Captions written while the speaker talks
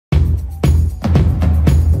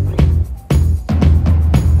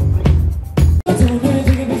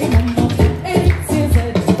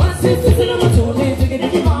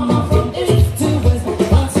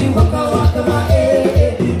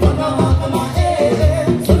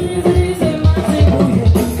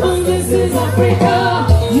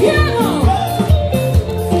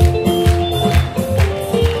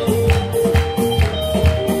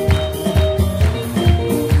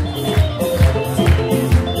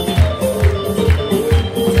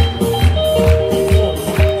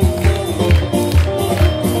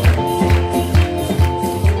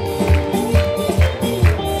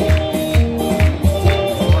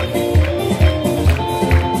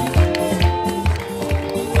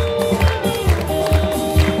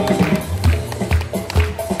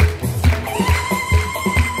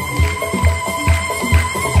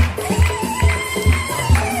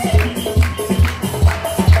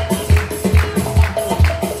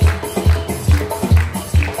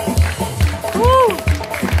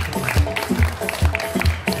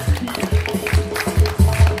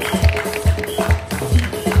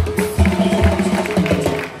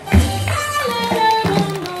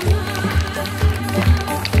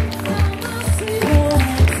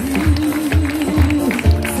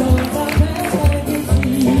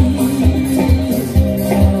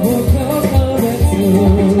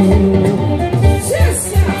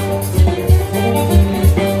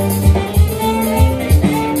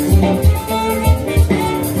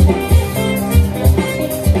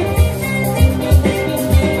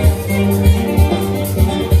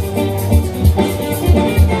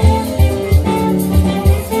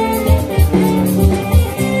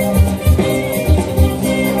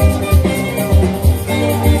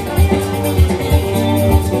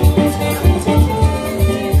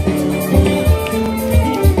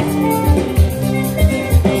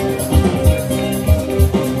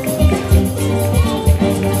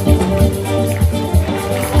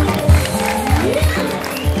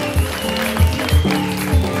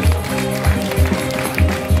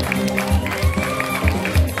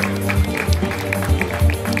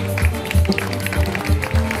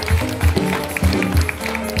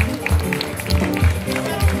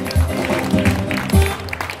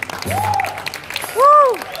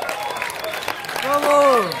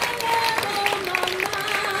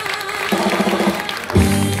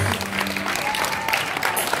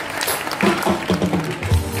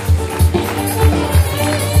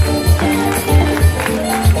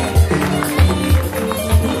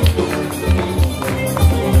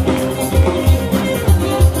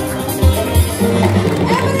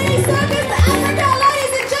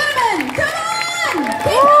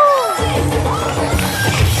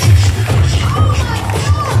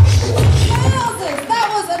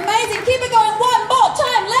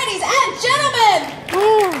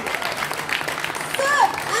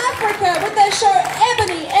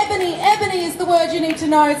Ebony is the word you need to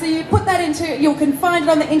know. So you put that into, you can find it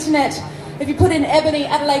on the internet. If you put in Ebony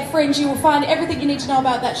Adelaide Fringe, you will find everything you need to know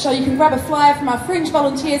about that show. You can grab a flyer from our Fringe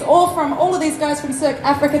volunteers or from all of these guys from Cirque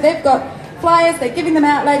Africa. They've got flyers, they're giving them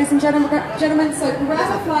out, ladies and gentlemen, so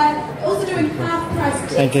grab a flyer. They're also doing half-price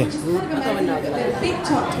tickets, Thank you. which is kind of amazing. They're big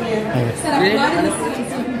top here, set up right in the city,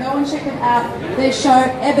 so you can go and check it out. Their show,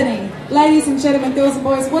 Ebony. Ladies and gentlemen, girls and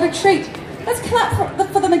boys, what a treat. Let's clap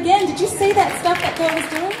for them again. Did you see that stuff that girl was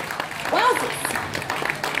doing? Wowzers.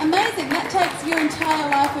 Amazing. That takes your entire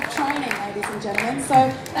life of training, ladies and gentlemen. So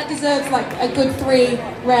that deserves like a good 3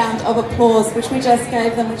 round of applause, which we just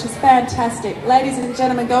gave them, which is fantastic. Ladies and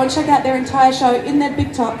gentlemen, go and check out their entire show in their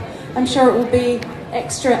big top. I'm sure it will be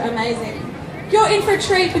extra amazing. You're in for a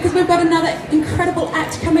treat because we've got another incredible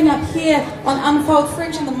act coming up here on Unfold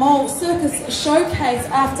Fringe in the Mall Circus Showcase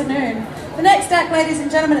afternoon. The next act, ladies and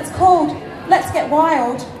gentlemen, it's called Let's Get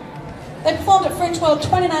Wild. They performed at Fringe World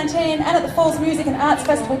 2019 and at the Falls Music and Arts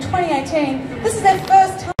Festival 2018. This is their first